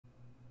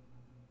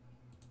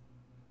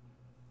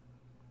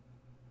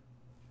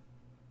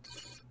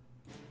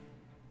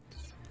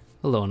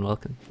Hello and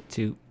welcome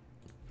to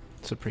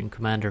Supreme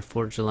Commander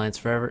Forged Alliance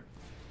Forever.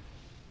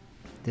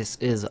 This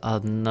is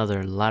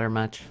another ladder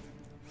match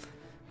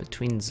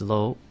between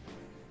Zlo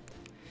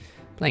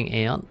playing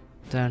Aeon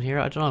down here.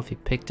 I don't know if he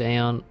picked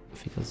Aeon,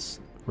 if he goes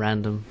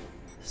random,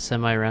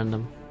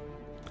 semi-random,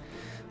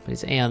 but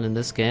he's Aeon in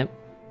this game.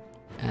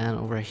 And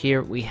over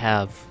here we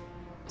have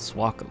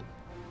Swkoll,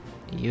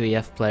 a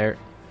UEF player,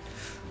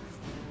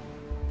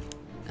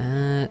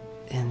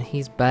 and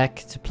he's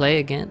back to play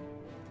again.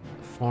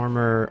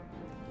 Former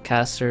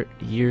caster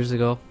years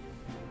ago,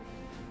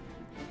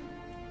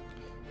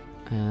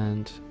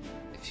 and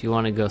if you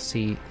want to go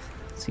see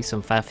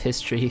some FAF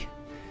history, you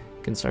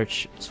can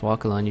search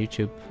Swkoll on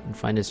YouTube and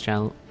find his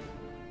channel.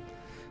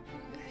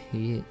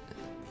 He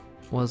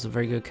was a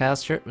very good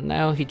caster, but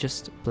now he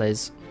just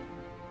plays.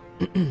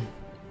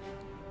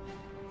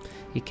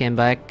 He came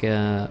back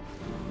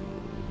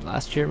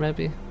last year,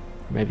 maybe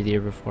the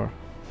year before,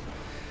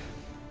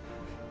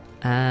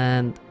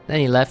 and then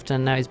he left,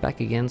 and now he's back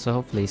again, so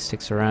hopefully he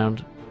sticks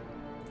around,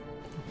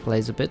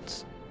 plays a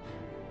bit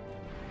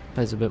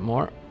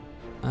more.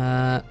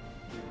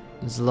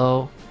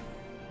 Zlo,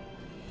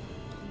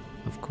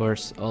 of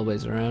course,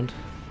 always around.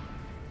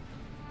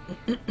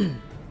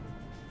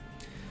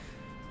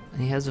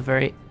 He has a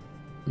very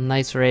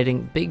nice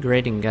rating, big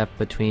rating gap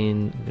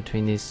between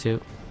these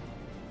two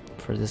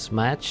for this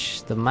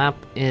match. The map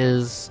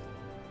is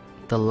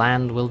the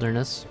Land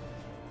Wilderness.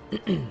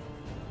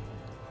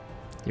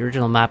 The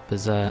original map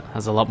is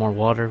has a lot more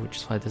water, which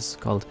is why this is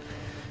called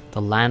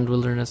the Land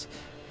Wilderness.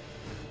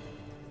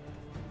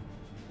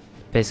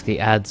 Basically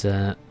adds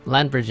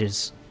land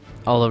bridges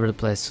all over the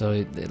place,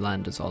 so the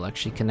land is all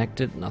actually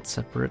connected, not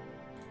separate.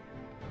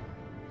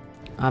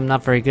 I'm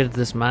not very good at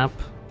this map,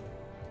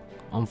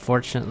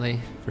 unfortunately.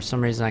 For some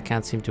reason I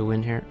can't seem to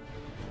win here.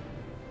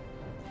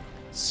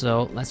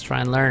 So let's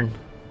try and learn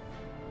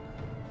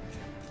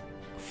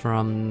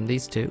from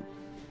these two,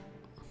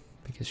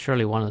 because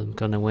surely one of them is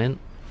gonna win.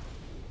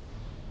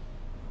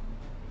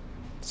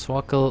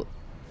 Swkoll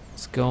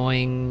is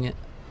going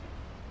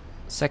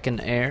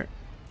second air.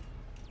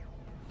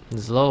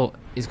 Zlo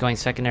is going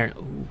second air.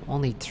 Ooh,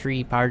 only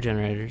 3 power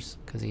generators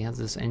because he has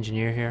this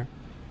engineer here.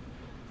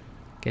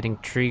 Getting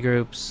tree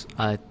groups.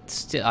 I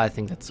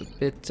think that's a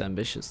bit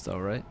ambitious though,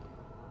 right?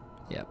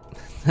 Yep.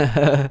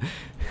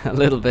 A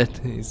little bit.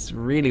 He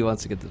really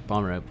wants to get this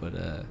bomber out,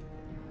 but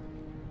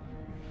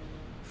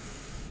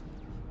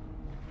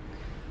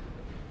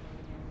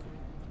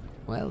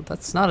well,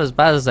 that's not as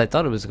bad as I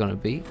thought it was going to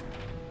be.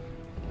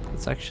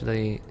 It's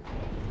actually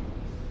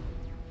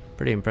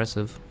pretty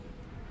impressive.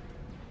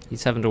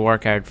 He's having to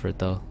work hard for it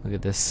though. Look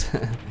at this.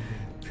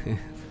 A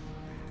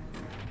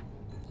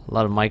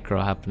lot of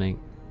micro happening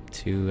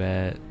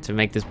to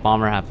make this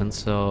bomber happen,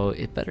 so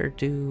it better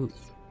do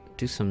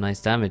some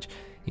nice damage.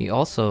 He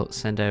also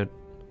sent out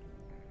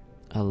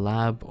a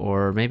lab,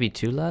 or maybe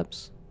 2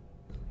 labs.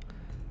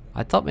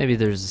 I thought maybe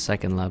there's a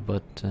second lab,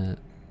 but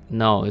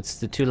no, it's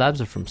the 2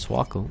 labs are from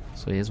Swkoll.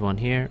 So he has one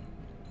here,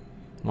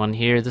 one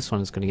here. This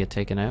one is going to get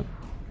taken out.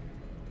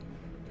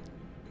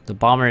 The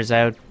bomber is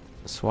out.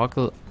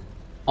 Swkoll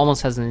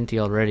almost has an inti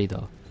already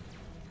though.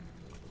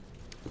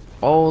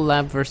 Oh,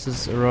 lab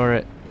versus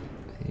Aurora.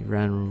 He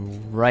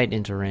ran right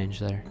into range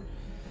there.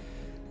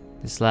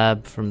 This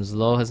lab from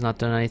Zlo has not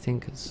done anything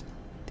because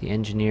the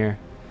engineer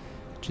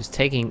just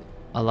taking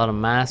a lot of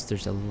mass.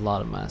 There's a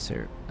lot of mass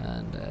here,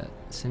 and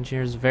this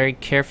engineer is very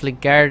carefully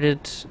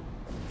guarded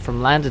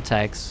from land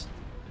attacks,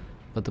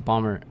 but the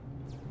bomber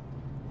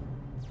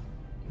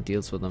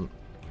deals with them.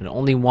 And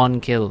only 1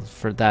 kill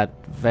for that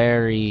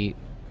very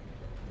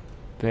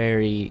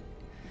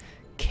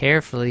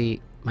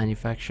carefully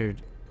manufactured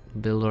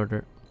build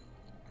order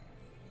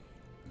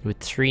with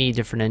 3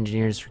 different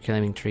engineers for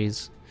climbing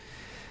trees,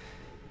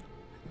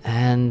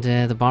 and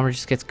the bomber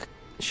just gets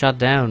shot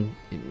down.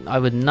 I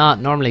would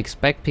not normally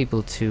expect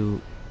people to.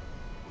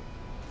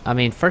 I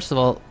mean, first of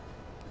all,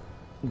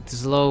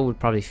 Zlo would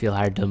probably feel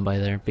hard done by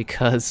there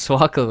because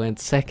Swkoll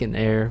went second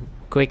air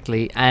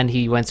quickly and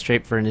he went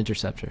straight for an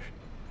interceptor.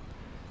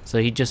 So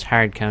he just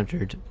hard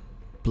countered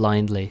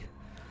blindly.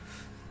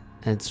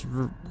 And it's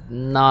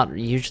not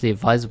usually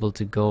advisable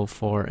to go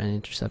for an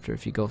interceptor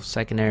if you go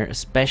second air,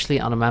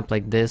 especially on a map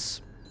like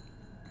this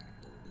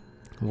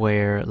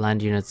where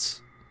land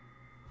units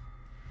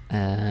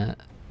don't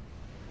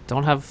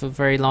have a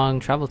very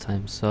long travel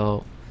time.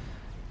 So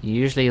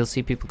usually you'll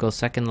see people go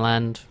second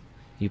land.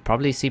 You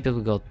probably see people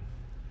go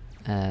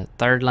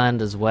third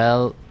land as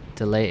well,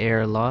 delay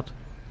air a lot.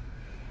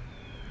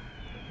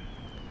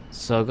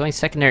 So going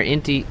second air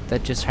inti,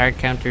 that just hard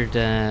countered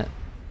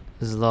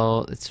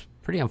Zlo. It's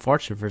pretty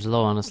unfortunate for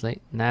Zlo,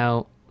 honestly.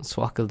 Now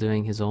Swkoll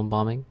doing his own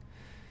bombing.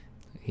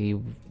 He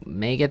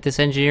may get this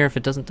engineer if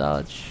it doesn't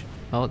dodge.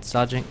 Oh, it's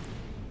dodging.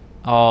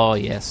 Oh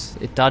yes,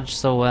 it dodged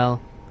so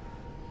well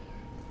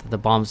that the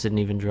bombs didn't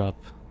even drop.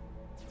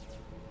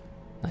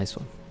 Nice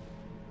one.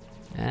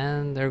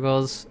 And there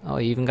goes. Oh,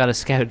 he even got a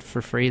scout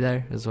for free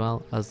there as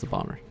well as the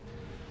bomber.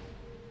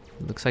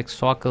 Looks like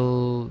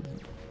Swkoll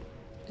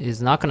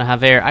is not going to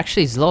have air.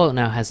 Actually, Zlo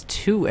now has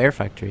 2 air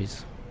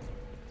factories.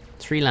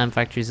 3 land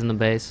factories in the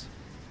base.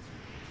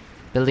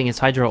 Building his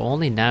hydro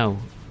only now,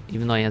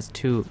 even though he has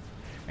 2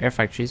 air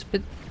factories.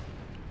 Bit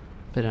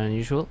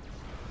unusual.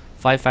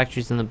 5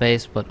 factories in the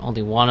base, but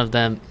only 1 of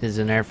them is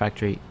an air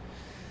factory.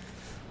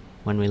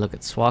 When we look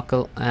at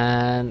Swkoll,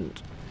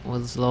 and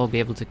will Slow be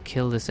able to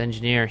kill this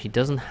engineer? He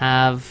doesn't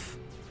have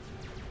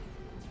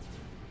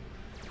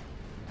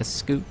a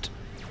scoot,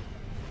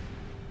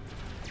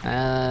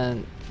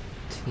 and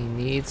he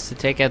needs to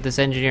take out this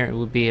engineer. It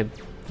would be a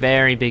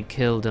very big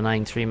kill,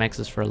 denying 3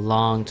 mexes for a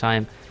long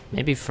time,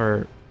 maybe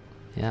for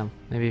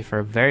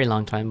a very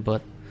long time.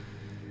 But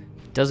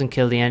if he doesn't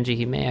kill the engie,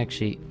 he may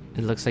actually,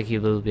 it looks like he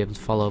will be able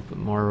to follow up with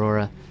more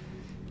Aurora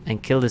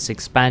and kill this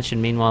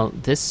expansion. Meanwhile,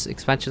 this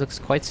expansion looks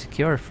quite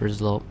secure for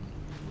Zlo.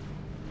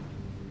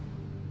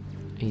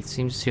 He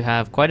seems to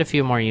have quite a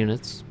few more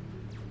units,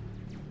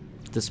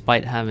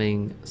 despite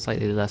having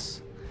slightly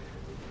less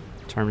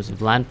in terms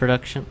of land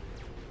production,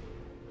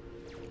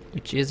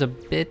 which is a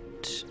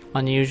bit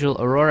unusual.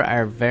 Aurora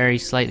are very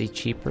slightly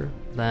cheaper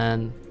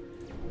than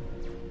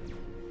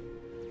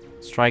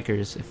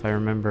strikers, if I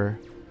remember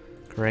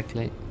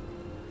correctly.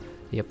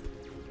 Yep,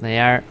 they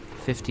are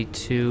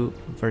 52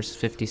 versus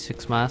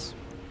 56 mass.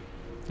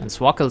 And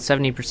Swkoll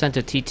 70%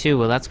 of T2.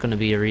 Well, that's going to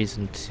be a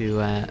reason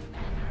to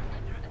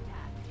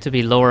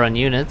be lower on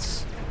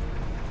units.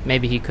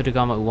 Maybe he could have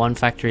gone with 1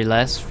 factory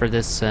less for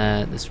this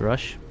this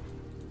rush.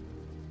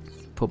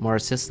 Put more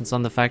assistance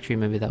on the factory.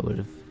 Maybe that would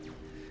have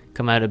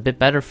come out a bit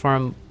better for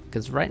him.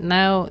 Because right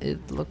now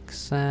it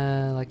looks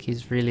like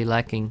he's really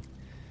lacking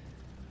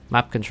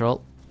map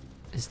control.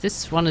 Is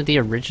this one of the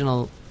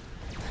original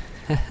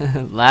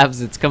labs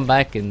that's come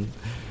back and,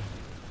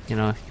 you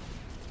know,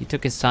 he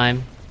took his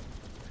time,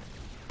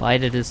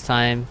 bided his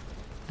time,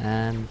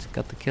 and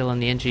got the kill on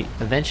the NG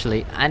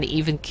eventually, and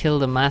even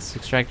killed a mass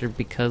extractor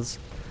because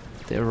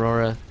the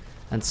Aurora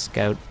and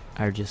Scout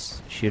are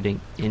just shooting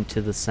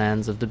into the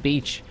sands of the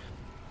beach.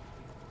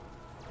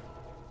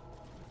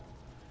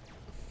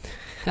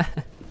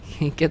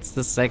 He gets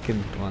the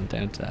second one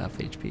down to half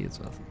HP as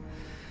well.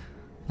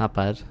 Not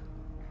bad.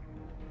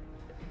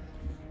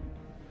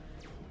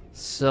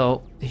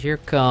 So here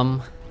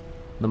come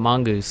the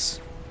mongoose.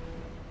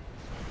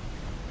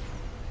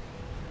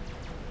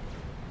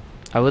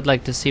 I would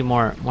like to see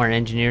more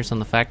engineers on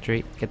the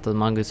factory, get the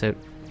mongoose out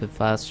a bit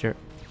faster,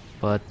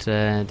 but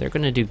they're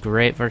going to do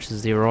great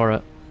versus the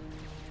Aurora,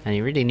 and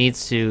he really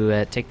needs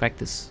to take back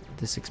this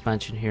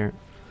expansion here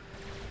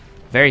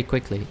very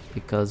quickly,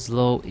 because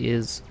Low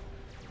is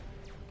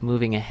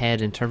moving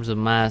ahead in terms of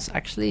mass.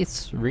 Actually,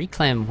 it's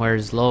Reclaim where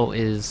Low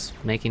is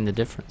making the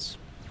difference.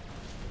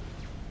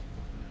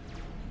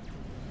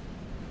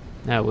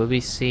 Now, will we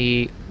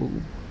see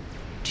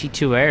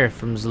T2 air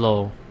from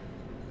Zlo?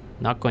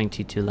 Not going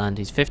T2 land.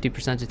 He's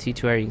 50% of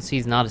T2 air. You can see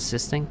he's not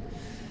assisting.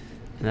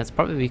 And that's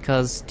probably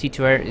because T2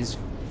 air is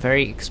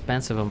very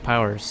expensive on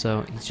power.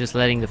 So he's just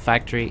letting the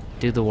factory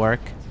do the work.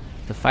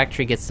 The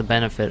factory gets the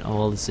benefit of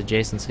all this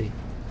adjacency.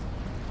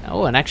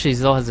 Oh, and actually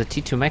Zlo has a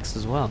T2 mech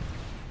as well.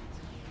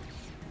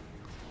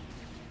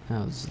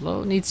 Now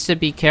Zlo needs to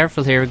be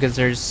careful here because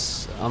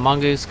there's a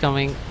mongoose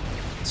coming.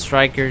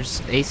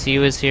 Strikers.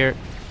 ACU is here.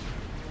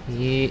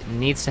 He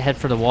needs to head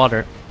for the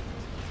water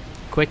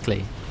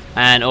quickly.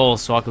 And oh,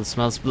 Swkoll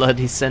smells blood.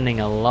 He's sending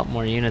a lot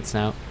more units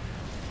now.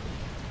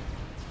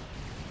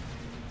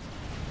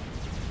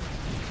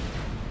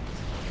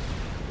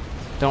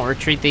 Don't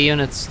retreat the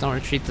units. Don't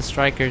retreat the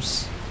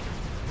strikers.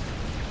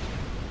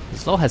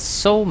 Zlo has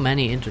so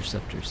many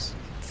interceptors.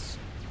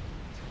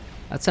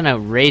 That's an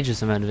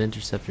outrageous amount of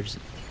interceptors.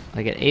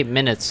 Like at 8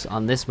 minutes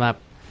on this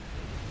map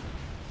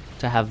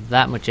to have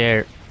that much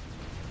air.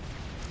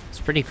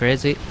 It's pretty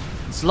crazy.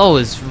 Zlo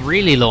is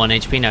really low on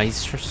HP now.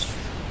 He's just...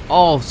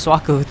 Oh,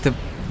 Swkoll with the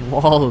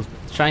wall,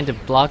 trying to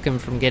block him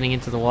from getting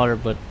into the water,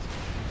 but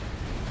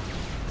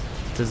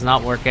does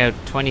not work out.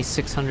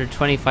 2600,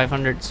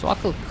 2500.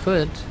 Swkoll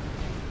could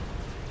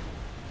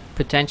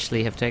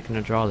potentially have taken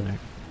a draw there.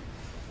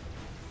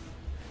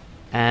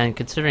 And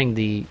considering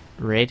the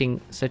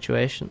rating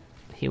situation,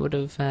 he would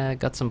have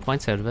got some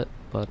points out of it,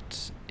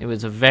 but it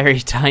was a very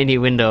tiny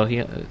window.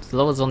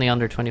 Zlo was only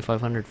under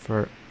 2500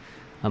 for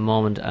a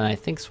moment, and I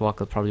think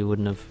Swkoll probably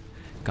wouldn't have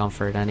gone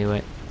for it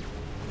anyway.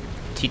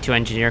 T2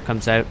 engineer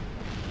comes out,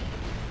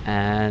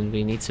 and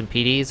we need some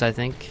PDs, I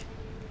think,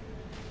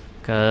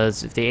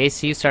 because if the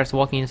ACU starts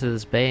walking into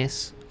this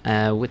base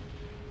with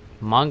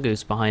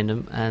mongoose behind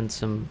him and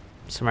some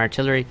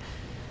artillery,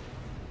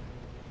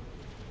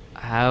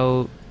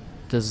 how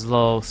does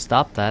Zlo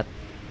stop that?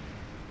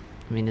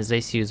 I mean, his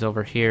ACU is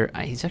over here.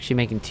 He's actually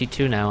making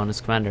T2 now on his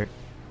commander.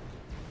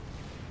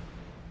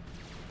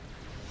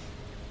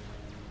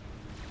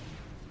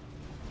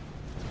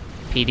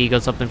 PD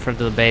goes up in front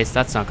of the base.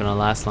 That's not going to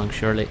last long,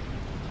 surely.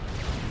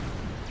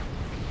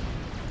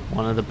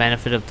 One of the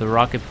benefit of the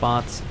rocket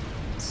bots,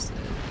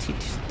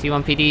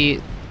 T1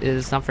 PD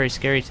is not very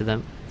scary to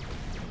them.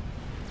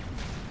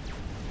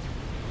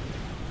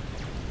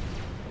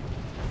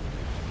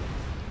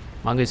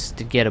 Mongoose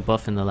did get a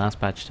buff in the last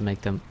patch to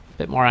make them a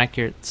bit more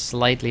accurate,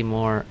 slightly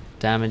more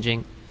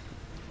damaging.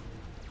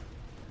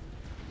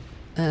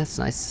 It's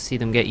nice to see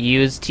them get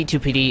used.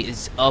 T2PD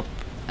is up,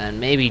 and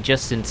maybe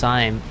just in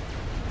time.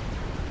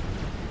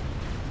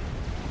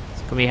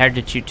 It's gonna be hard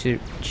to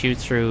chew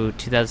through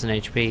 2000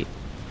 HP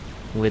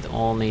with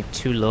only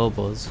 2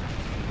 Lobos.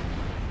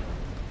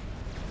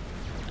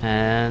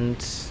 And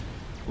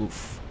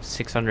oof,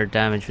 600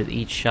 damage with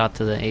each shot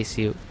to the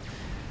ACU.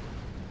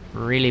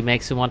 Really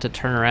makes him want to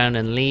turn around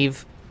and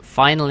leave.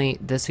 Finally,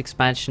 this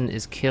expansion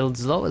is killed.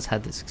 Zlo has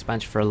had this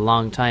expansion for a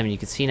long time, and you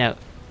can see now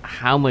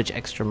how much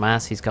extra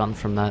mass he's gotten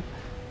from that.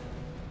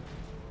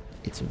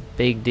 It's a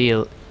big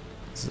deal.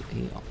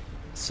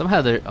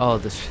 Somehow there. Oh,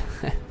 this.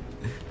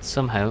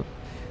 Somehow,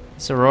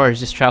 this Aurora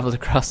just traveled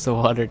across the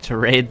water to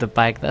raid the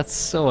back. That's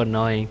so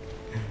annoying.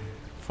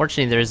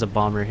 Fortunately, there is a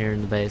bomber here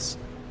in the base.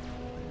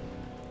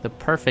 The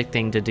perfect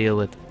thing to deal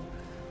with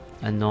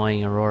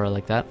annoying Aurora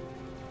like that.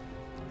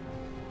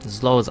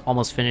 Zlo has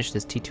almost finished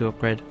his T2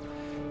 upgrade.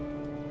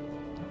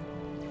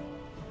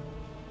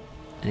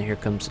 And here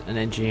comes an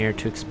engineer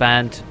to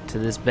expand to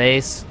this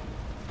base.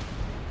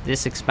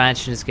 This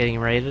expansion is getting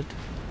raided.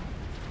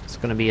 It's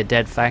going to be a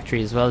dead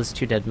factory as well as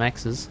 2 dead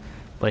mexes.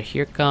 But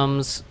here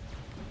comes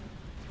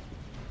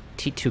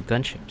T2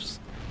 gunships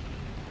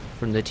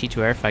from the T2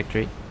 air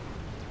factory.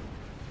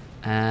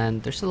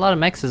 And there's a lot of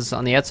mexes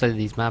on the outside of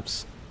these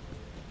maps.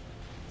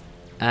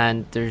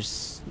 And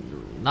there's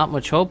not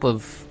much hope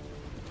of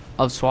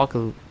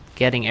Swkoll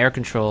getting air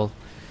control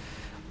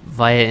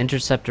via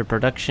interceptor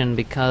production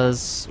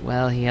because,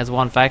 well, he has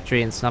 1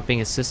 factory and it's not being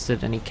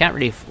assisted, and he can't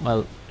really,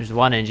 well, there's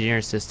 1 engineer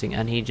assisting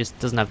and he just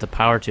doesn't have the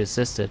power to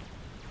assist it.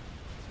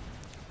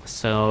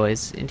 So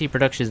his Inti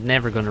production is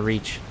never going to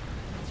reach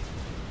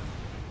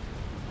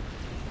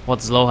what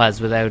Zlo has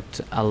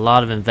without a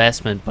lot of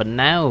investment. But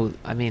now,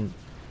 I mean,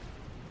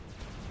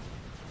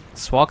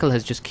 Swkoll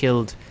has just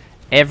killed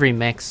every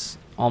mex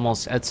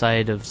almost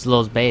outside of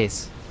Zlo's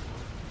base.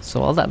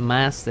 So all that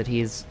mass that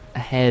he's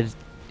ahead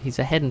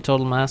in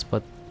total mass,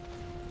 but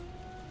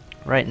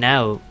right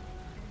now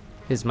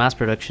his mass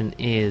production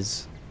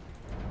is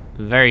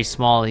very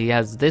small. He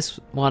has this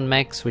 1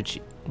 mex which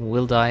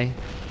will die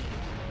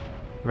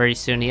very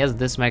soon. He has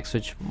this mex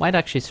which might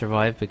actually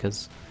survive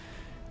because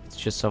it's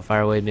just so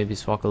far away. Maybe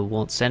Swkoll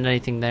won't send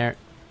anything there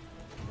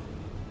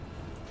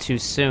too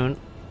soon.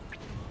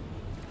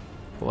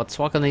 But what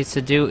Swkoll needs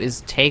to do is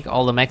take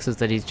all the mexes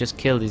that he's just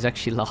killed. He's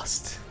actually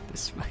lost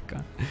this back.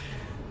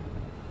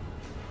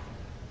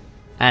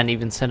 And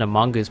even send a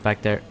mongoose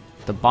back there.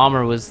 The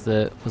bomber was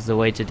the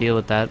way to deal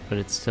with that, but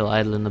it's still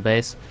idle in the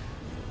base.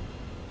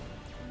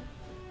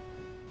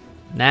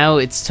 Now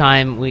it's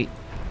time. We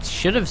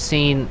should have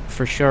seen,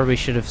 for sure, we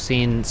should have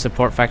seen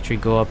support factory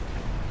go up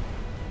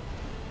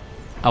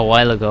a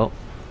while ago.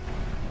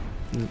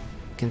 You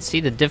can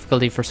see the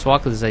difficulty for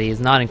Swkoll is that he has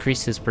not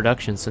increased his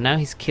production. So now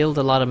he's killed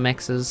a lot of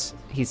mexes.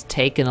 He's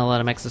taken a lot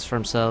of mexes for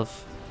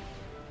himself,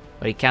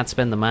 but he can't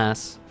spend the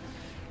mass.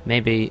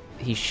 Maybe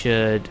he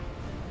should.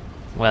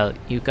 Well,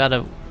 you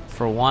gotta,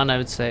 for one, I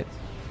would say,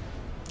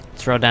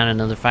 throw down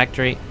another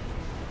factory,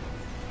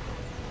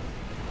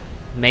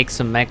 make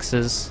some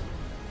mexes,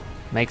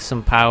 make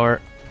some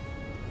power.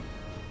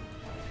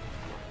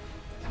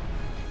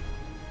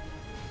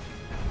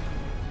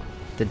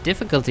 The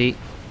difficulty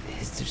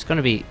is there's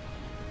gonna be,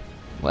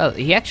 well,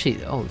 he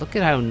actually, oh, look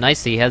at how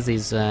nicely he has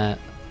these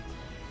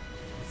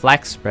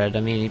flax spread. I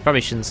mean, he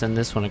probably shouldn't send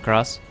this one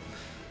across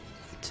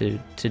to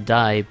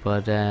die,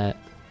 but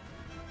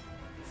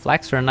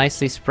flax are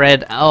nicely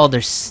spread. Oh,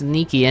 there's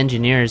sneaky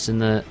engineers in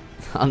the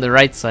on the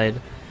right side.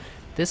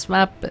 This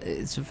map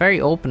is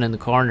very open in the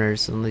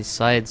corners on these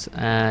sides,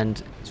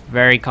 and it's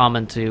very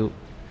common to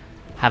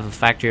have a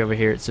factory over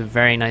here. It's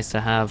very nice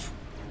to have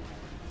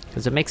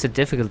because it makes it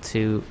difficult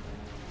to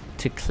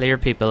clear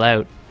people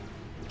out.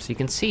 So you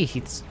can see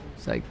it's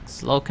like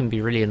Zlo can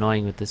be really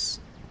annoying with this,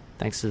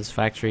 thanks to this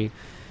factory.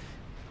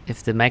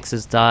 If the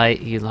mexes die,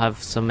 he'll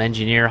have some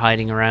engineer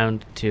hiding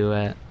around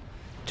to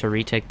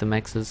retake the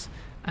mexes.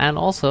 And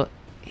also,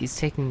 he's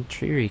taking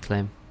tree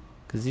reclaim,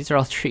 because these are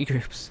all tree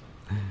groups.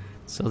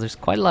 So there's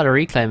quite a lot of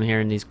reclaim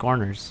here in these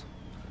corners,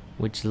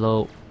 which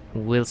Zlo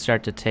will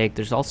start to take.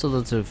 There's also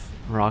loads of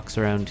rocks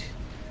around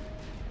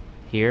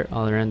here,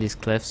 all around these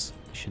cliffs.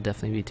 Should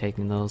definitely be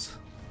taking those.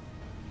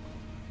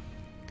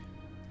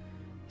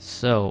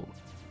 So,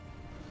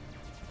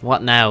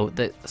 what now?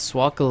 The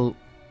Swkoll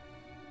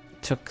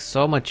took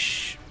so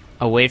much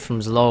away from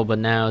Zlo, but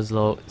now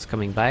Zlo is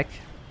coming back.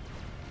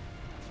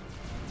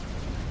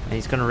 And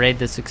he's gonna raid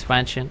this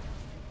expansion.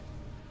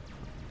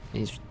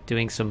 He's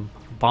doing some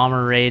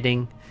bomber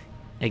raiding.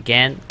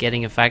 Again,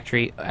 getting a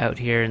factory out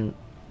here in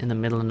the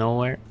middle of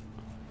nowhere.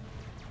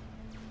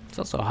 There's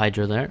also a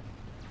Hydra there.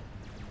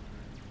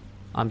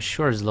 I'm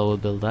sure Zlo will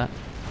build that.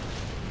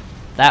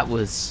 That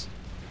was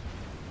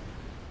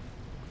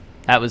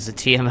a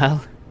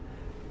TML.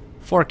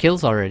 4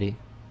 kills already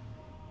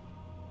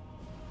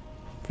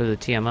for the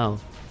TML.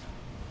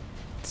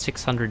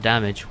 600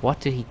 damage. What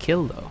did he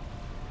kill though?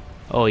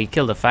 Oh, he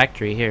killed a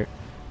factory here.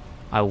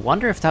 I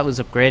wonder if that was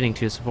upgrading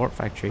to a support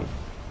factory.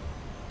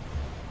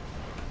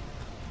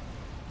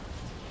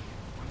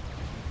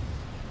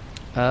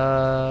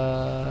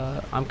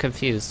 I'm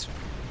confused.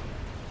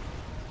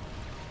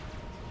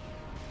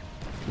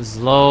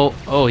 Zlo.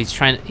 Oh, he's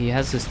trying. He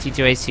has this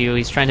T2 ACU.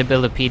 He's trying to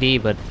build a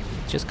PD, but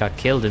just got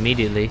killed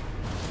immediately.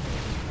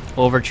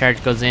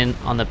 Overcharge goes in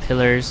on the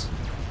pillars.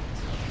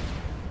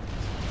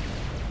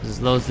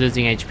 Zlo's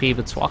losing HP,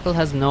 but Swkoll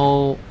has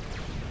no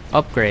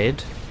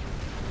upgrade.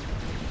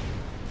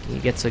 He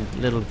gets a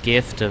little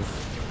gift of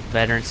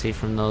veterancy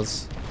from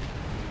those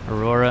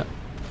Aurora,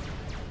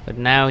 but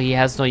now he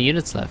has no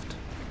units left,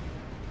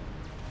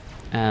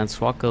 and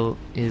Swkoll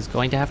is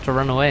going to have to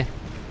run away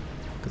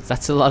because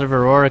that's a lot of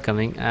Aurora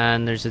coming,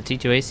 and there's a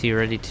T2AC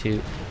ready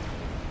to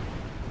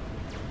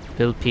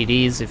build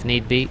PDs if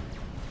need be.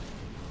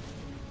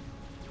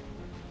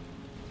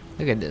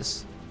 Look at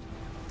this.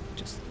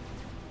 Just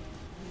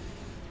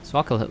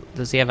Swkoll,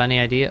 does he have any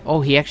idea?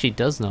 Oh, he actually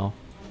does know.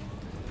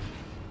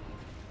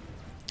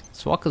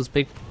 Swkoll's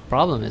big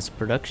problem is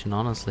production,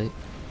 honestly.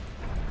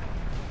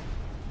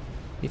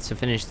 Needs to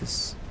finish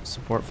this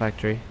support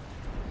factory.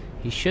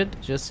 He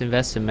should just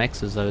invest in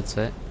mexes, I would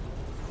say.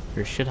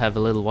 Or should have a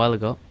little while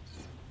ago.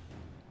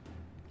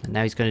 And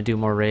now he's going to do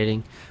more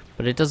raiding.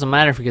 But it doesn't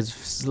matter because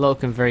Zlo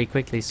can very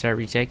quickly start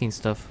retaking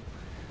stuff.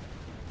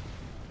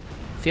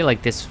 I feel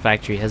like this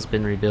factory has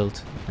been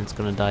rebuilt and it's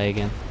going to die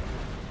again.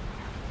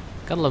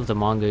 Gotta love the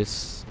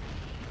mongoose.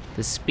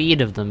 The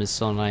speed of them is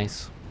so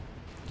nice.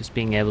 Just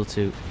being able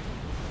to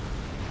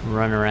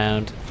run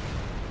around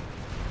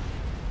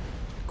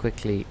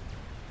quickly,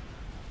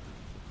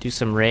 do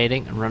some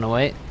raiding and run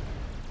away.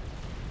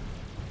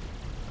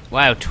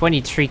 Wow,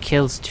 23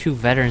 kills, 2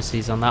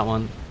 veterancies on that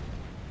one.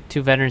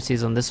 2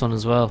 veterancies on this one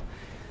as well.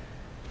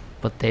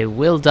 But they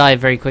will die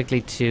very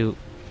quickly to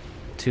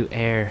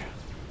air.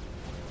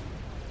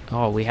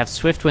 Oh, we have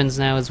swift winds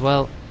now as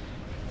well.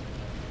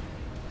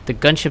 The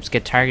gunships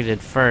get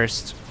targeted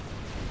first,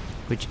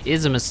 which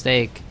is a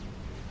mistake.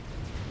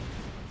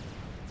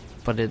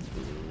 But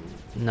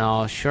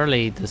no,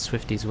 surely the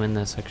Swifties win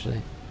this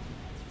actually.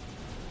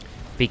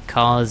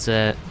 Because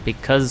the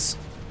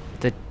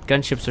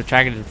gunships were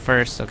targeted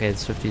first. Okay, the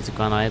Swifties have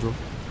gone idle.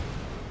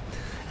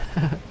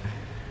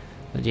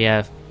 But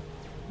yeah,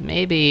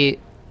 maybe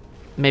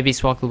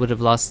Swkoll would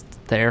have lost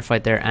the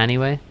airfight there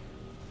anyway.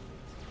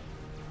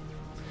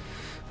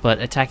 But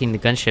attacking the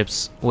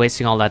gunships,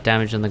 wasting all that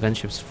damage on the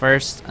gunships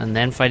first, and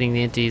then fighting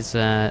the inties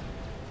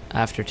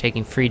after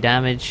taking free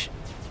damage,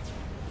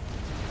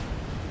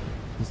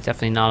 it's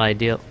definitely not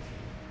ideal.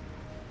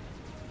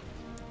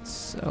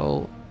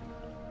 So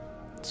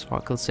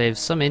Swkoll saves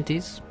some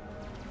inties.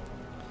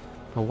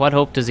 But what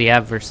hope does he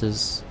have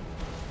versus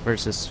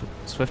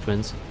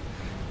Swiftwinds?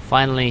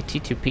 Finally,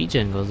 T2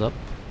 PGen goes up.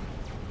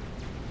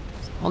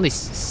 Only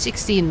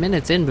 16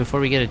 minutes in before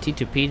we get a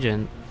T2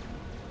 PGen.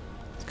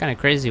 It's kind of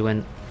crazy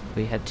when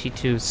we had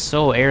T2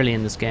 so early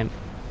in this game.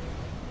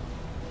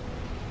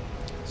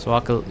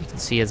 Swkoll, you can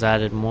see, has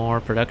added more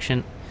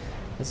production.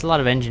 There's a lot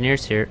of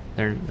engineers here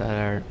that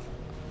are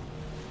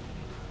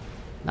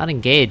not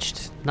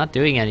engaged, not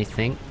doing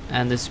anything,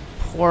 and this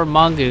poor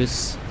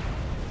mongoose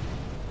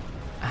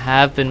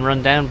have been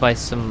run down by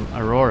some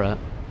Aurora,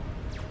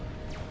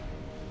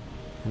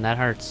 and that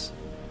hurts.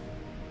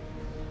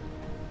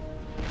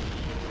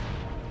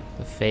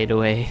 The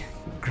fadeaway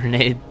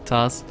grenade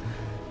toss,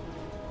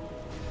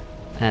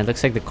 and it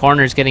looks like the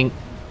corner's getting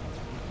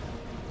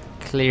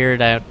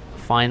cleared out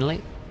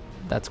finally.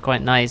 That's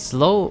quite nice.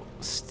 Low,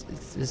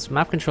 his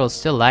map control is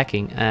still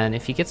lacking, and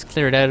if he gets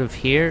cleared out of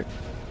here,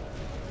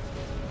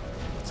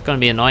 it's going to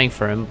be annoying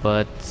for him.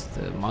 But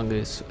the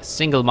mongoose, a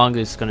single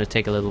mongoose, is going to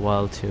take a little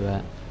while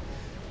to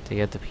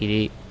get the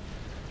PD.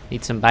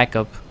 Need some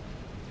backup.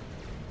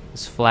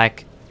 This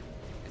flak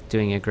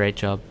doing a great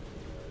job.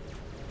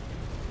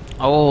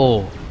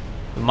 Oh,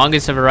 the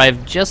mongoose have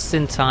arrived just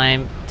in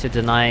time to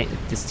deny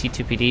this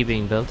T2 PD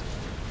being built.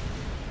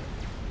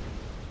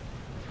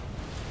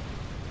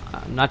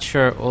 I'm not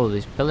sure. Oh,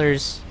 these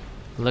pillars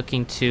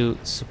looking to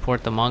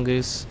support the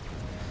mongoose,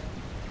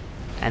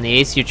 and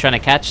the ACU trying to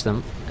catch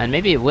them, and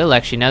maybe it will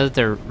actually now that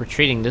they're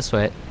retreating this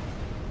way.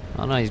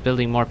 Oh no, he's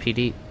building more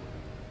PD.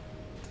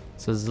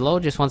 So Zlo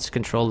just wants to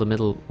control the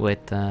middle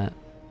with T2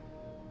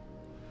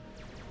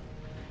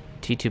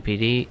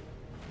 PD.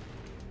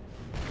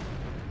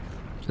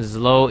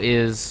 Zlo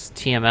is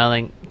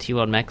TMLing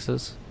T1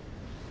 mexes,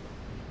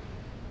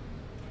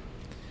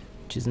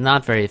 which is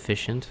not very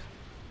efficient.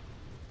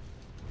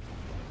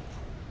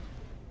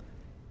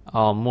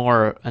 Oh,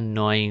 more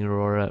annoying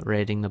Aurora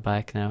raiding the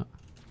back now.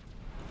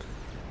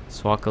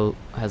 Swkoll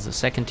has a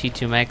second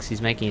T2 mex. He's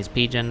making his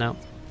PGen now.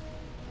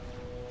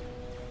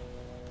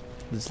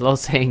 Zlo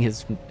saying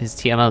his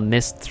TML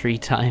missed 3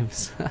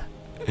 times.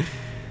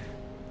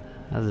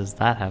 How does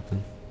that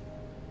happen?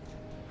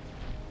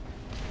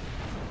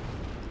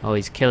 Oh,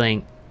 he's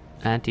killing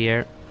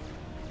anti-air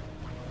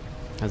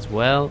as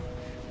well.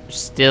 There's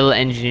still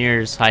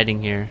engineers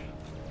hiding here.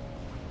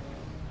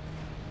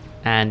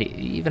 And he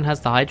even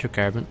has the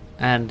hydrocarbon.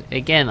 And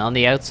again, on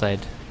the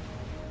outside,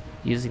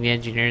 using the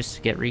engineers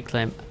to get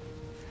reclaim.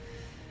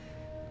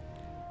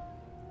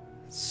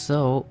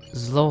 So,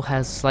 Zlo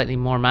has slightly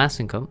more mass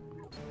income.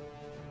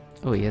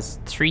 Oh, he has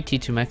 3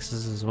 T2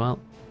 mexes as well.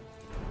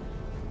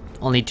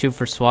 Only 2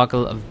 for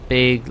Swkoll, a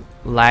big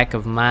lack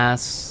of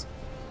mass.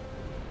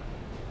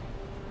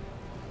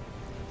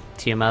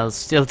 TML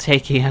still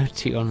taking out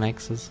T1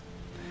 mexes.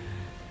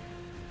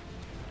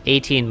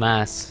 18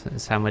 mass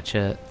is how much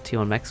a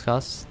T1 mex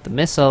costs. The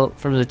missile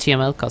from the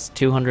TML costs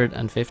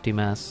 250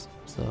 mass,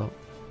 so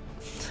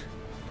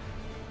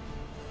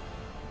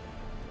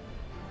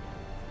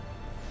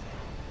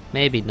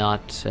maybe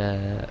not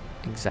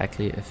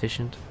exactly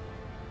efficient.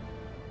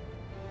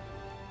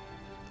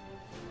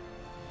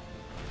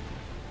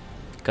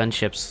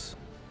 Gunships.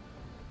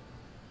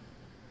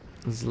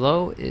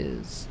 Zlo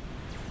is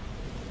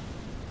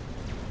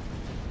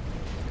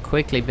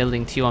quickly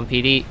building T1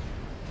 PD.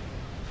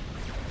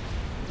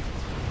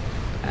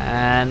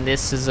 And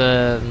this is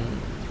a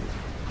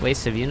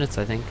waste of units,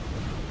 I think.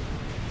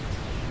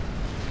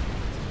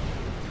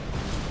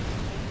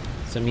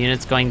 Some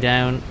units going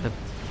down. The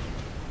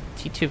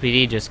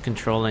T2PD just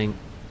controlling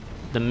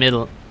the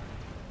middle.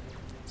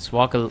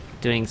 Swkoll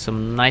doing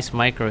some nice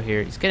micro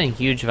here. He's getting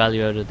huge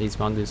value out of these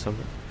mongoose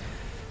over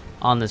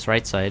on this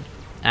right side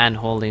and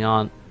holding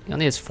on. He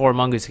only has 4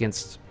 mongoose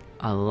against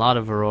a lot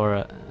of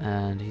Aurora,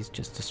 and he's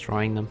just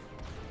destroying them.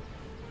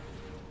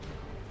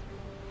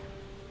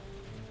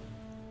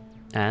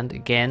 And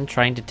again,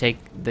 trying to take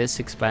this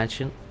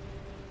expansion,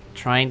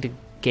 trying to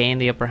gain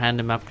the upper hand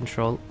in map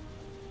control.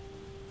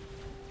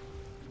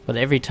 But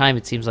every time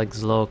it seems like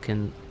Zlo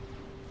can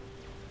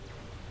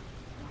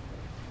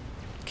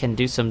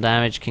do some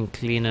damage, can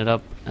clean it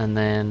up, and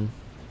then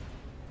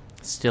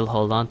still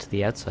hold on to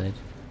the outside.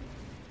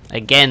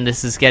 Again,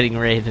 this is getting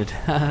raided.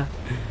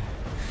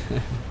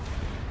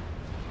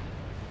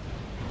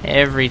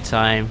 Every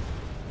time.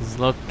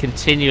 Zlo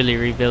continually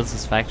rebuilds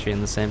his factory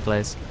in the same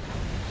place.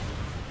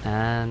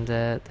 And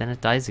then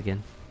it dies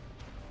again.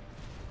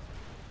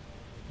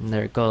 And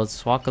there it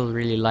goes. Swkoll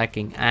really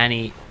lacking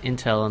any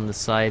intel on the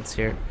sides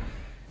here.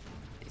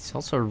 He's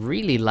also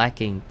really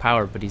lacking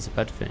power, but he's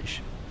about to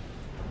finish.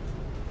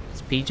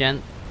 It's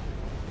P-Gen.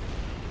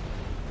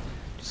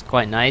 Just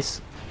quite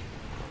nice.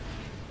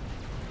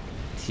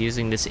 He's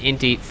using this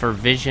Inti for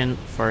vision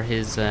for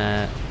his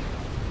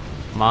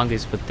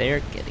mongoose, but they're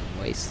getting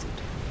wasted.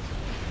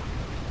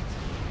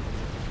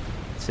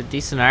 It's a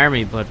decent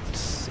army, but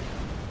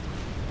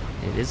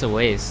it is a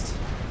waste.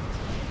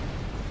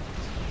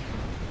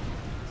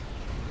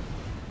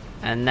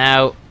 And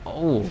now,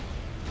 oh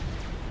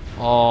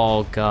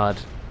god.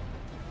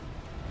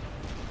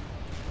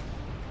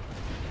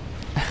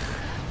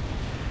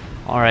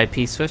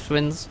 R.I.P.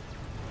 Swiftwinds.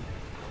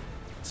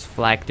 It's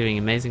Flak doing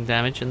amazing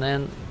damage, and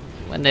then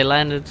when they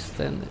landed,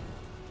 then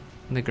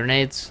the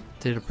grenades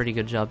did a pretty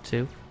good job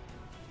too.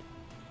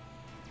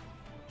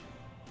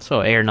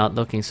 So air not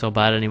looking so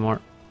bad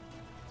anymore.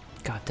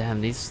 God damn,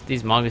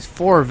 these mongoose,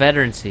 4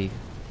 veterancy.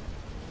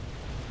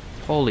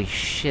 Holy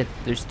shit,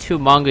 there's 2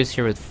 mongoose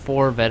here with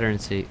 4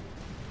 veterancy.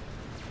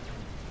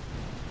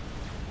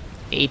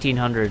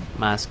 1800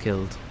 mass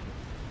killed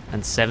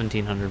and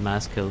 1700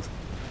 mass killed.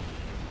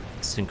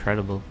 It's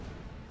incredible.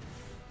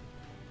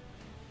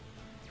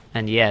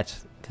 And yet,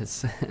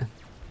 this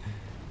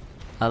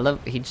I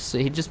love he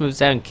just moves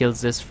down and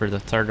kills this for the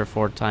 3rd or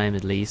 4th time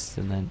at least,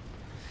 and then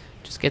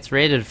just gets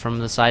raided from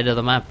the side of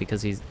the map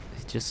because he's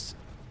just,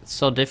 it's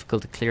so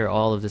difficult to clear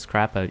all of this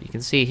crap out. You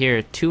can see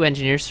here 2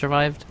 engineers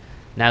survived.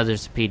 Now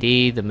there's a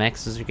PD, the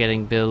mexes are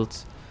getting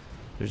built,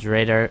 there's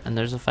radar, and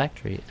there's a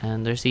factory,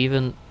 and there's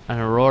even an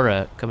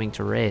Aurora coming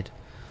to raid.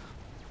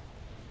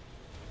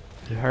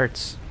 It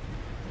hurts.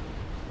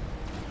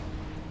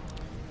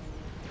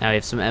 Now we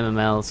have some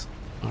MMLs,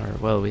 or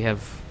well, we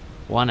have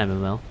 1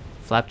 MML.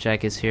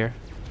 Flapjack is here,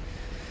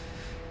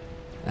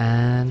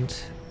 and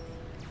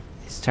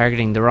he's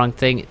targeting the wrong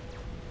thing,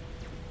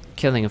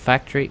 killing a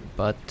factory,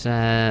 but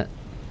there's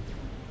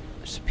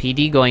a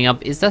PD going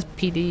up. Is that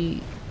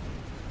PD?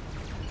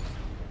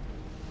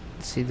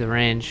 Let's see the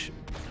range.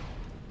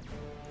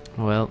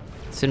 Well,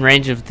 it's in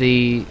range of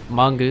the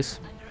mongoose.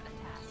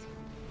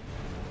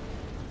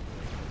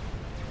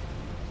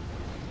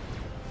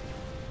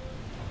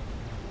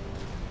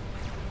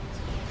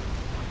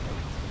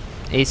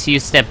 ACU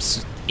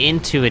steps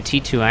into a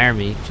T2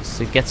 army just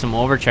to get some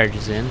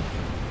overcharges in.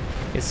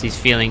 Guess he's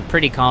feeling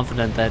pretty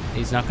confident that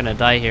he's not going to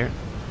die here.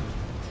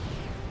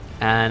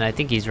 And I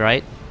think he's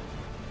right.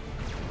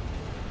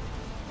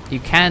 You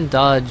can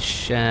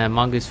dodge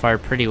mongoose fire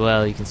pretty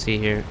well, you can see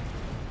here.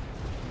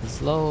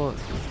 Zlo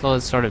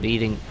is sort of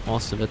eating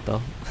most of it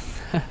though.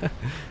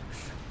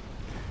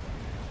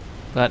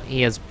 But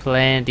he has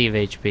plenty of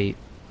HP.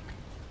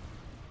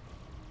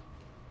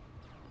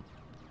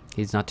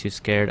 He's not too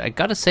scared. I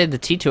gotta say the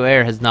T2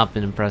 air has not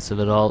been impressive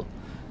at all.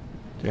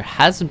 There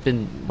hasn't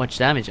been much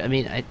damage. I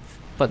mean,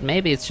 but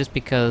maybe it's just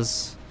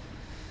because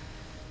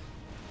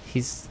he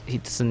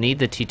doesn't need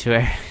the T2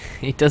 air.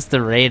 He does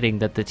the raiding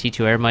that the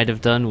T2 air might have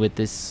done with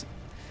this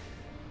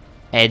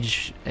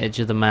edge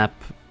of the map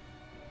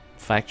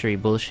factory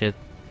bullshit,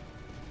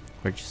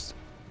 where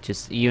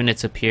just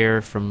units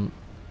appear from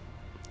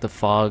the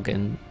fog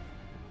and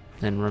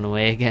then run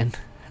away again.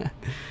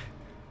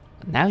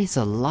 Now he's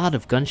a lot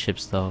of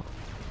gunships though.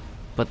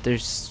 But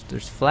there's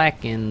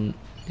flak in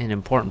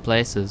important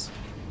places.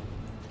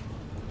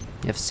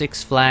 You have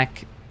 6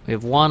 flak. We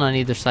have 1 on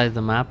either side of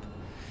the map.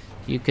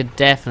 You could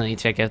definitely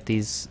check out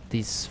these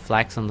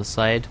flaks on the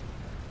side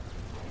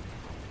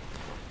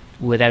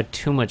without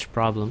too many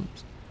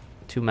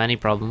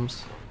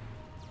problems.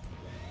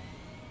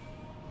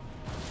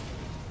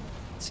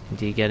 It's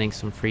indeed getting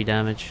some free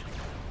damage.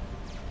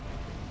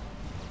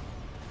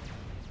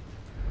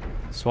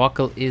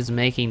 Swkoll is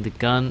making the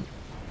gun.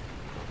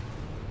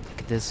 Look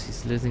at this,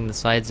 he's losing the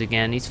sides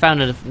again. He's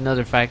found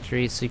another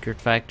factory, secret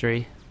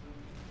factory.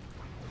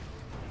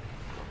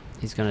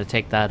 He's gonna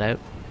take that out.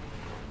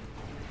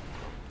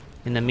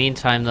 In the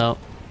meantime though,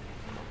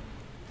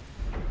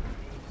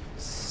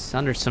 it's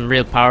under some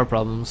real power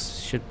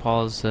problems. Should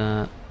pause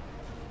the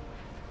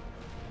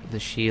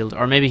shield.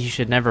 Or maybe he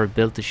should never have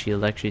built the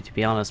shield actually, to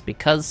be honest,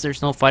 because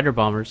there's no fighter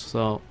bombers,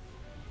 so,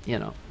 you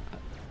know,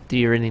 do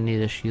you really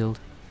need a shield?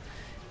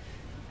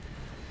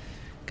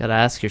 Gotta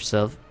ask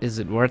yourself, is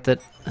it worth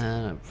it?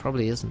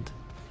 Probably isn't.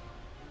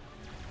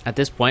 At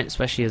this point,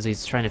 especially as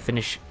he's trying to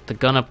finish the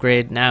gun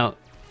upgrade. Now,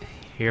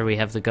 here we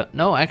have the gun.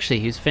 No, actually,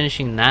 he was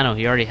finishing nano.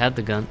 He already had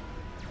the gun.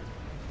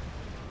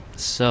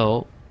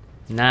 So,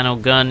 nano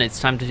gun, it's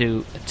time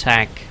to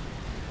attack.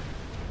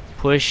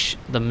 Push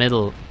the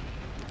middle.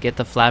 Get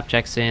the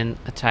flapjacks in,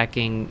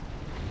 attacking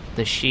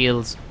the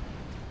shields.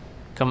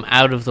 Come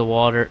out of the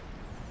water.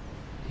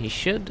 He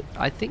should,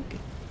 I think.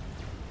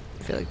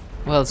 I feel like,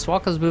 well,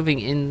 Swkoll's moving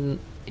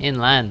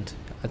inland.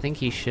 I think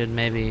he should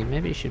maybe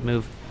he should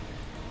move.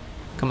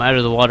 Come out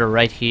of the water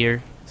right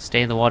here.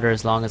 Stay in the water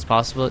as long as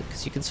possible,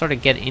 because you can sort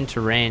of get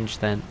into range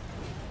then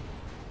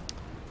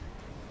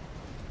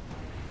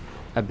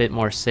a bit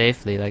more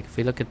safely. Like if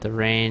we look at the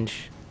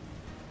range,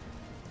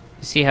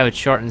 you see how it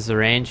shortens the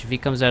range. If he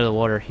comes out of the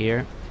water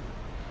here,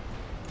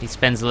 he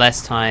spends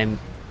less time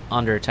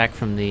under attack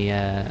from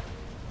the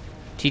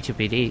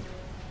T2PD.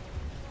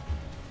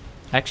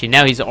 Actually,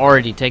 now he's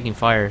already taking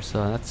fire,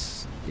 so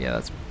that's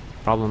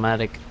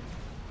problematic.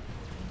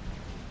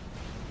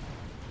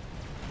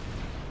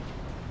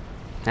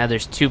 Now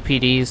there's 2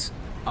 PDs.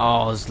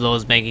 Oh,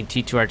 Zlo's making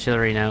T2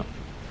 artillery now.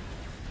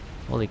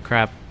 Holy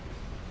crap.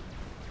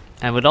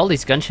 And with all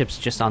these gunships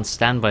just on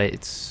standby,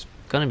 it's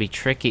gonna be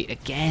tricky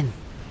again.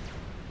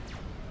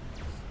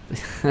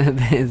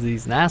 There's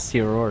these nasty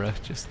Aurora.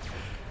 Just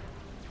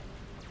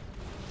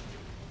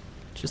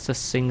a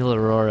single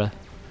Aurora.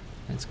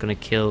 It's gonna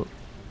kill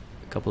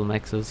a couple of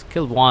mexes.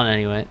 Killed 1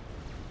 anyway.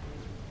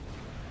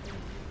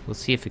 We'll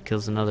see if it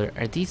kills another.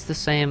 Are these the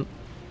same?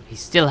 He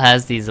still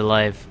has these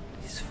alive.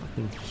 He's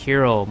fucking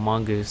hero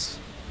mongoose.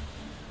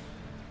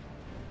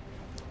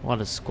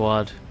 What a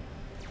squad.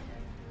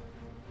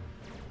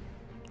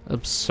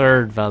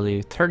 Absurd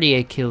value.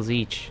 38 kills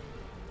each.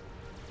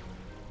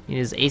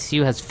 His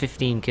ACU has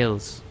 15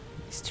 kills.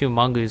 These 2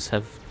 mongoose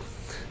have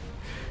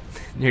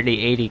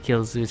nearly 80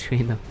 kills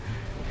between them.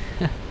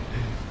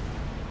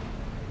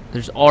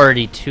 There's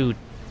already two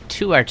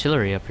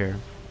artillery up here.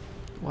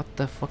 What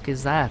the fuck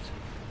is that?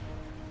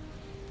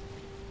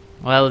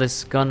 Well,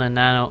 this gun and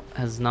nano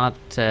has not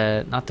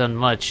done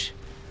much.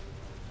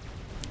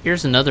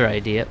 Here's another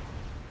idea.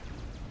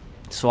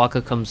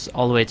 Swkoll comes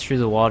all the way through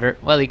the water.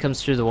 Well, he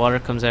comes through the water,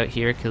 comes out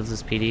here, kills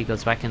his PD,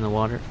 goes back in the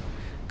water,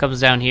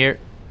 comes down here,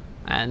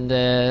 and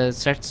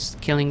starts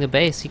killing the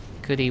base.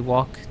 Could he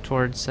walk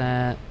towards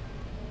this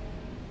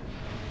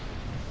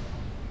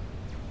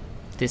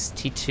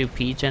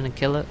T2P gen and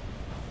kill it?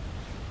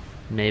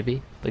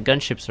 Maybe. The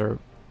gunships are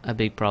a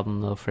big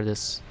problem though for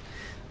this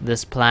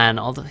plan.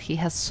 Although he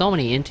has so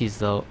many inties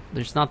though,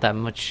 there's not that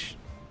many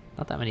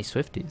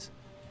Swifties.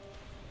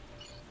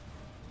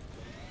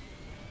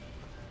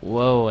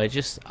 Whoa, I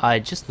just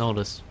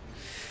noticed.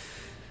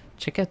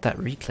 Check out that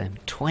reclaim.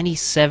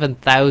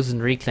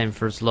 27,000 reclaim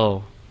for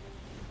Zlo.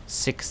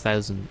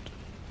 6,000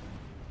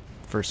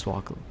 for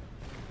Swkoll.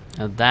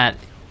 Now that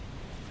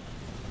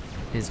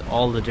is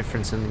all the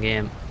difference in the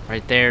game.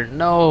 Right there.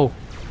 No!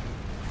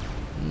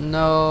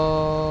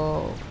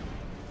 No!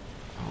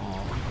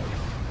 Oh.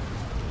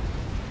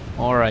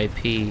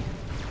 R.I.P.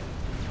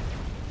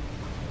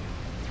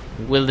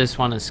 Will this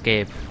one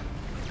escape?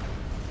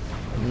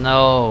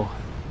 No!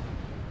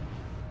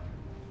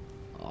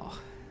 Oh.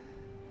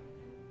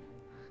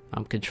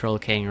 I'm control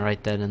K'ing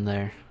right then and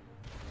there.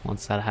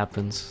 Once that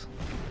happens.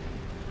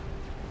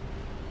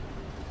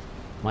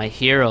 My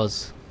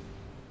heroes.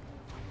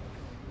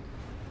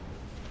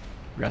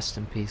 Rest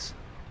in peace.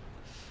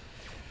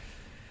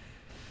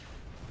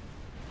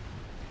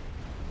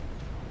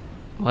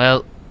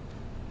 Well,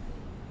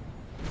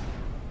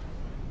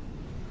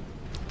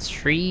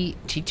 3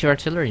 T2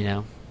 artillery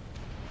now.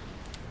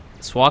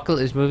 Swkoll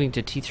is moving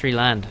to T3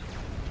 land.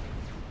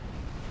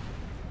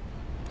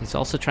 He's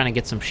also trying to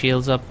get some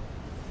shields up.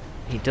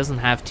 He doesn't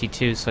have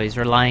T2, so he's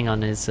relying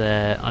on his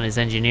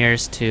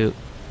engineers to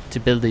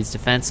build these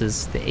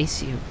defenses. The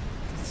ACU.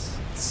 It's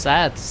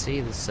sad to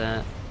see this.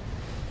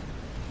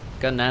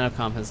 Gun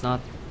nanocomp has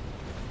not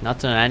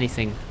done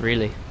anything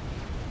really.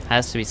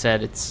 Has to be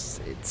said. It's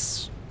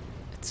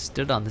it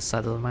stood on this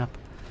side of the map.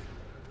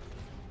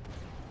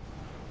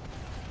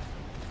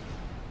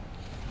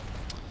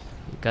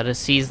 Gotta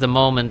seize the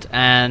moment,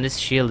 and this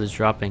shield is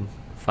dropping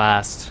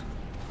fast.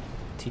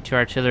 T2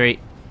 artillery,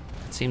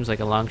 it seems like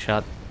a long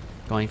shot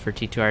going for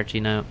T2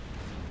 RT now.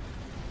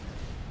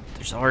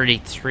 There's already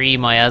 3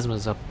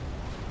 miasmas up.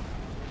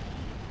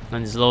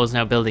 And Zlo is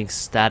now building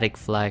static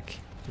flak.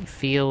 He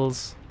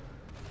feels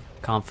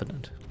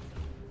confident.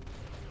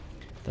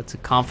 That's a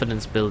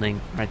confidence building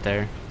right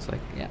there. It's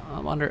like, yeah,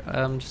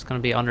 I'm just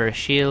gonna be under a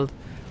shield.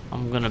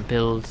 I'm gonna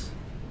build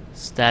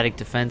static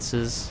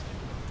defenses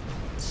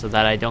so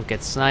that I don't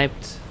get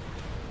sniped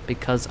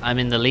because I'm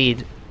in the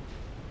lead.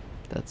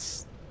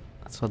 That's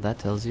what that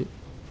tells you.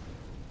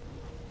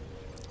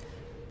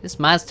 This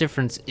mass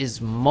difference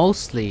is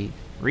mostly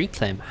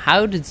reclaim.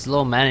 How did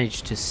Zlo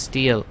manage to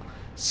steal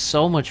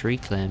so much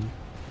reclaim?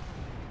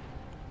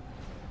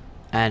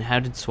 And how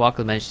did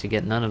Swkoll manage to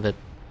get none of it?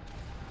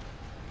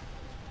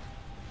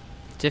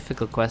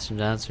 Difficult question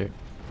to answer.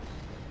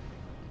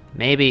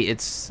 Maybe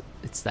it's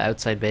the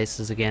outside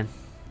bases again.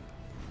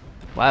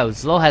 Wow,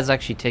 Zlo has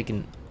actually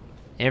taken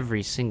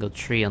every single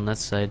tree on this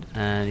side,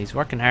 and he's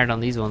working hard on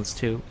these ones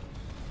too.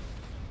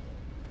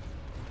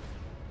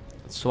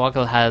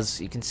 Swkoll has,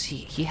 you can see,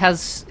 he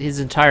has his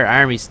entire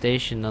army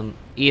stationed on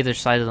either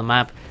side of the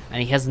map,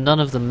 and he has none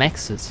of the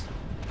mexes.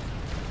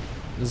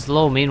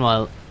 Zlo,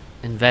 meanwhile,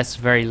 invests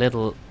very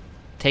little,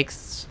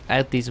 takes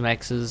out these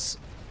mexes,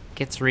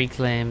 gets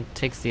reclaimed,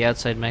 takes the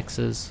outside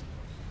mexes.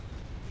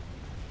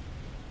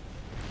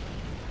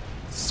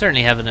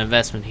 Certainly have an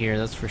investment here,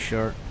 that's for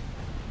sure.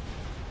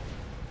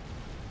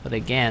 But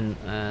again,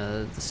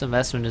 this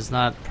investment is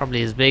not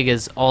probably as big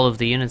as all of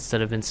the units that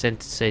have been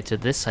sent, say, to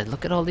this side.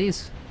 Look at all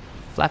these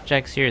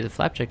flapjacks here. The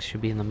flapjacks should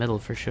be in the middle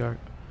for sure.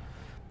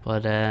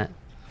 But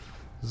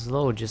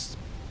Zlo just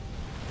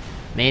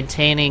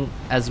maintaining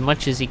as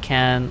much as he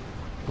can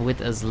with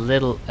as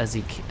little as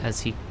he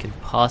can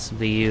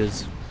possibly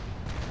use.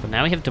 But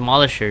now we have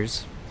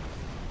demolishers,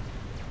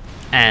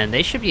 and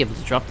they should be able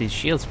to drop these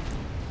shields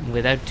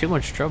without too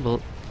much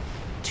trouble.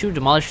 2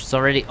 demolishers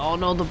already. Oh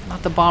no,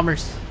 not the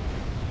bombers.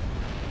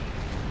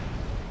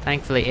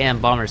 Thankfully,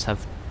 AM bombers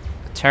have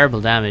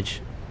terrible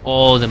damage.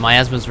 Oh, the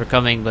miasmas were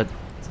coming, but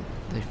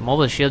the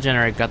mobile shield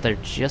generator got there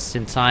just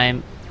in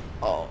time.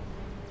 Oh,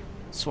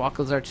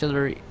 Swkoll's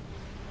artillery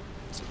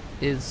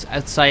is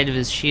outside of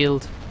his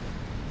shield.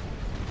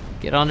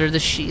 Get under the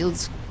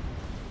shields.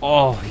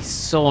 Oh, he's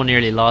so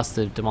nearly lost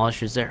the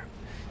demolishers there.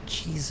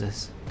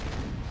 Jesus.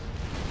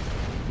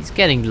 He's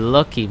getting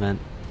lucky, man,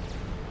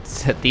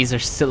 that these are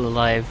still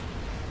alive.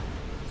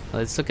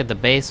 Let's look at the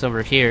base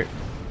over here.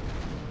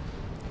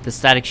 The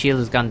static shield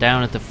has gone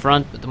down at the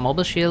front, but the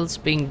mobile shield's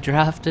being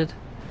drafted.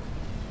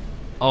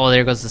 Oh,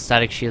 there goes the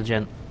static shield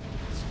gen.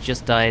 It's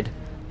just died,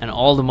 and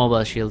all the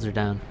mobile shields are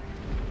down.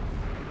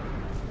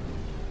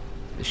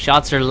 The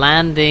shots are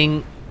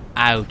landing.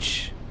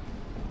 Ouch.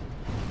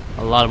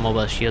 A lot of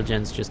mobile shield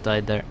gens just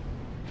died there.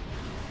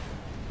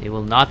 They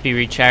will not be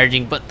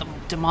recharging, but the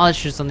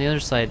demolishers on the other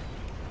side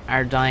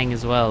are dying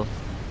as well.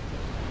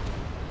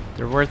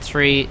 There were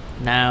 3,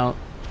 now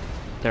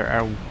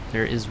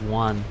there is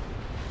 1.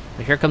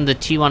 But here come the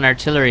T1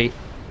 artillery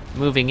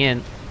moving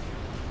in.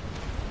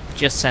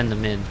 Just send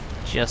them in.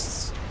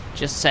 Just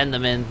send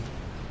them in.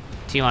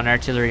 T1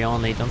 artillery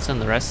only. Don't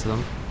send the rest of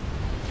them.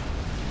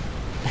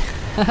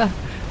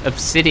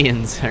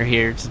 Obsidians are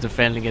here to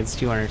defend against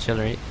T1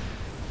 artillery.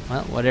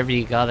 Well, whatever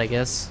you got, I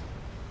guess.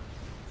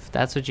 If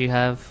that's what you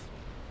have,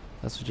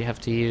 that's what you have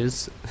to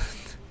use.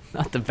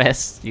 Not the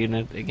best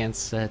unit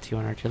against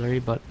T1 artillery,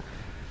 but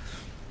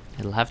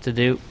it'll have to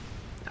do.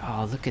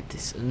 Oh, look at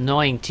this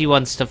annoying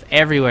T1 stuff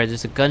everywhere.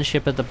 There's a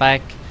gunship at the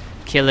back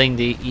killing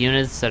the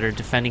units that are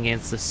defending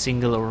against the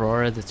single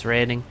Aurora that's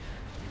raiding.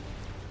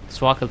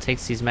 Swkoll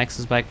takes these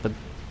mexes back, but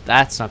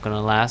that's not going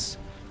to last.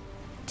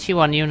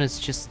 T1 units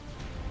just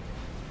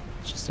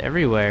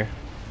everywhere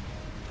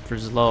for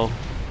Zlo.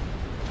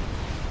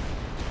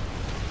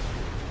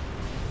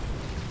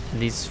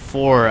 And these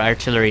 4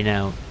 artillery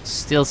now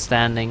still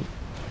standing.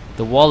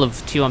 The wall of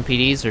T1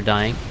 PDs are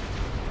dying.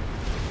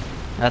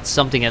 That's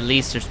something at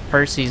least. There's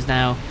Percy's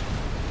now.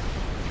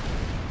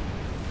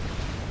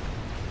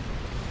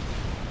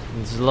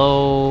 And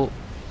Zlo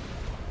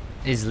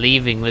is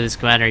leaving with his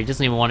commander. He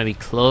doesn't even want to be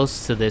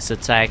close to this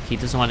attack. He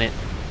doesn't want it.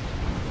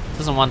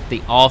 Doesn't want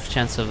the off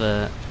chance of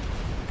a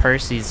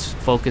Percy's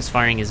focus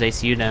firing his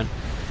ACU down.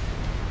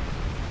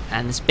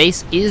 And this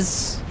base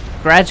is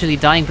gradually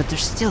dying, but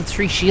there's still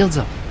 3 shields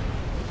up.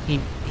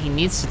 He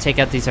needs to take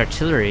out these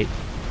artillery.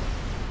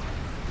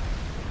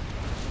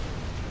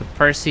 The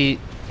Percy.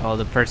 Oh,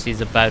 the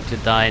Percy's about to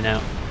die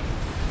now.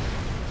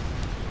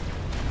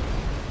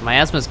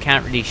 Miasmas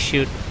can't really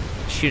shoot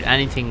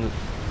anything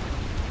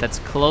that's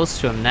close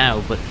to him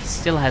now, but he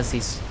still has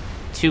these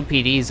 2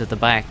 PDs at the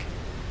back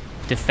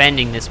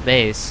defending this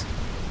base,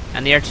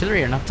 and the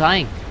artillery are not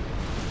dying.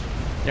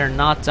 They're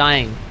not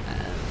dying,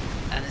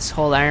 and this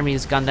whole army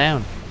has gone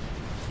down.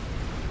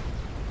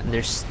 And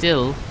there's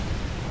still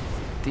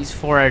these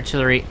 4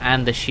 artillery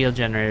and the shield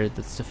generator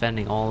that's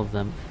defending all of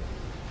them.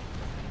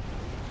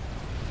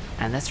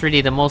 And that's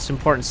really the most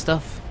important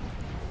stuff.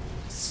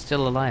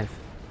 Still alive.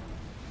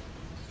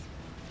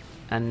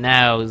 And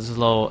now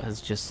Zlo has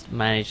just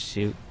managed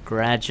to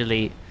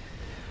gradually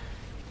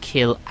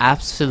kill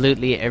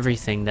absolutely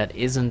everything that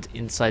isn't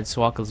inside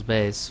Swkoll's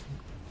base.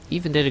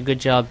 Even did a good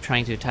job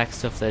trying to attack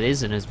stuff that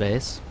is in his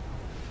base.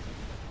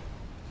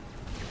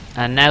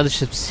 And now the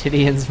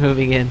Obsidian's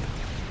moving in.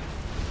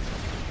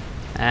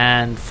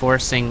 And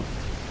forcing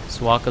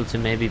Swkoll to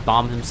maybe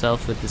bomb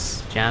himself with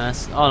this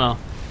Janus. Oh no,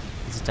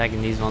 he's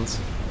attacking these ones.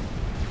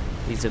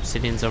 These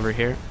Obsidians over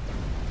here.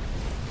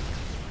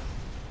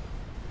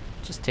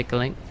 Just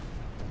tickling.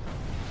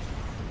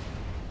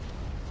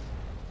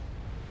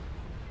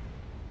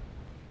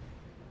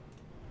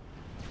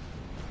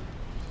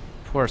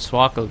 Poor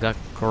Swkoll got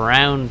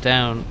ground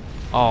down.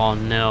 Oh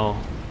no.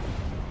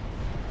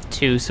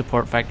 2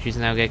 support factories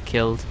now get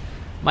killed.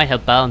 Might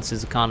help balance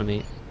his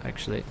economy,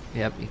 actually.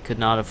 Yep, he could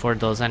not afford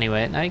those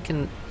anyway. Now he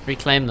can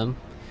reclaim them.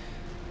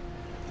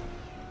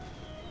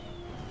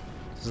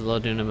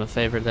 Zlo doing him a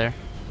favor there.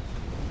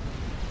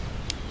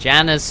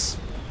 Janus.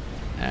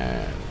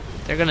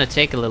 They're gonna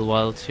take a little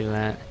while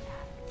to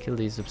kill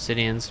these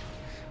Obsidians.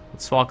 What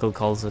Swkoll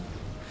calls it.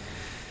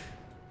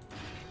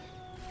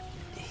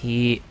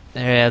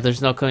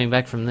 There's no coming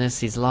back from this.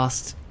 He's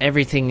lost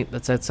everything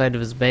that's outside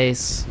of his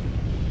base.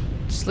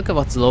 Just look at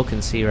what Zlo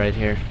can see right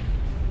here.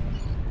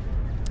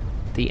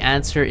 The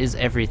answer is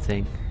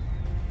everything.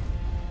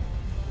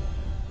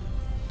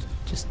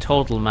 Just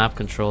total map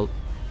control.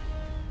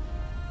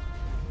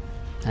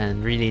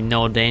 And really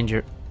no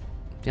danger.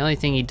 The only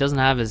thing he doesn't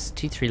have is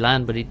T3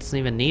 land, but he doesn't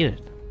even need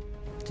it.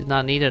 Did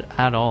not need it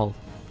at all.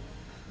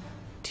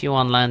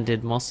 T1 land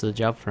did most of the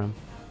job for him.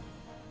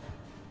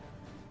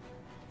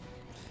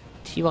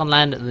 T1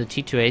 land and the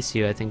T2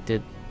 ACU I think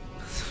did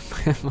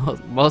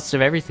most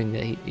of everything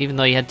that even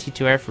though he had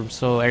T2 air from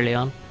so early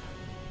on.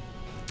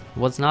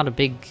 Was not a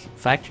big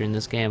factor in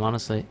this game,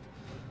 honestly.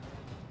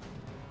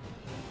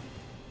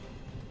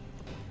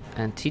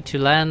 And T2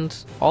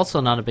 land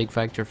also not a big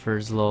factor for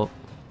Zlo.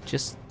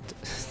 Just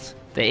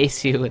the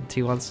ACU and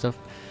T1 stuff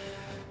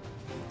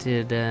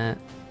did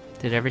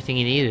everything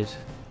he needed.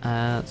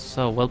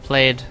 So well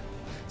played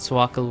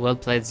Swkoll, well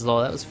played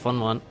Zlo. That was a fun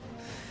one.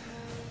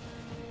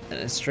 And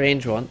a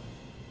strange one.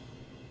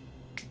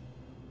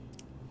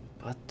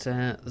 But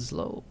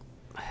Zlo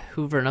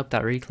hoovering up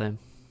that reclaim.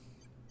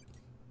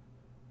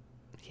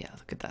 Yeah,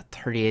 look at that,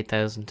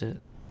 38,000 to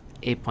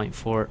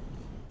 8.4.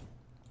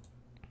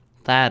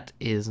 That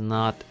is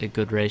not a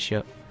good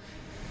ratio.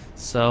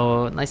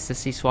 So nice to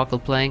see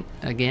Swkoll playing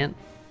again.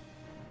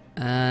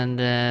 And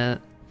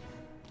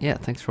yeah,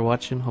 thanks for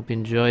watching. Hope you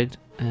enjoyed,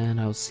 and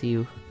I'll see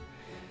you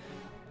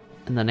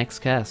in the next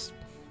cast.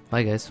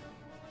 Bye guys.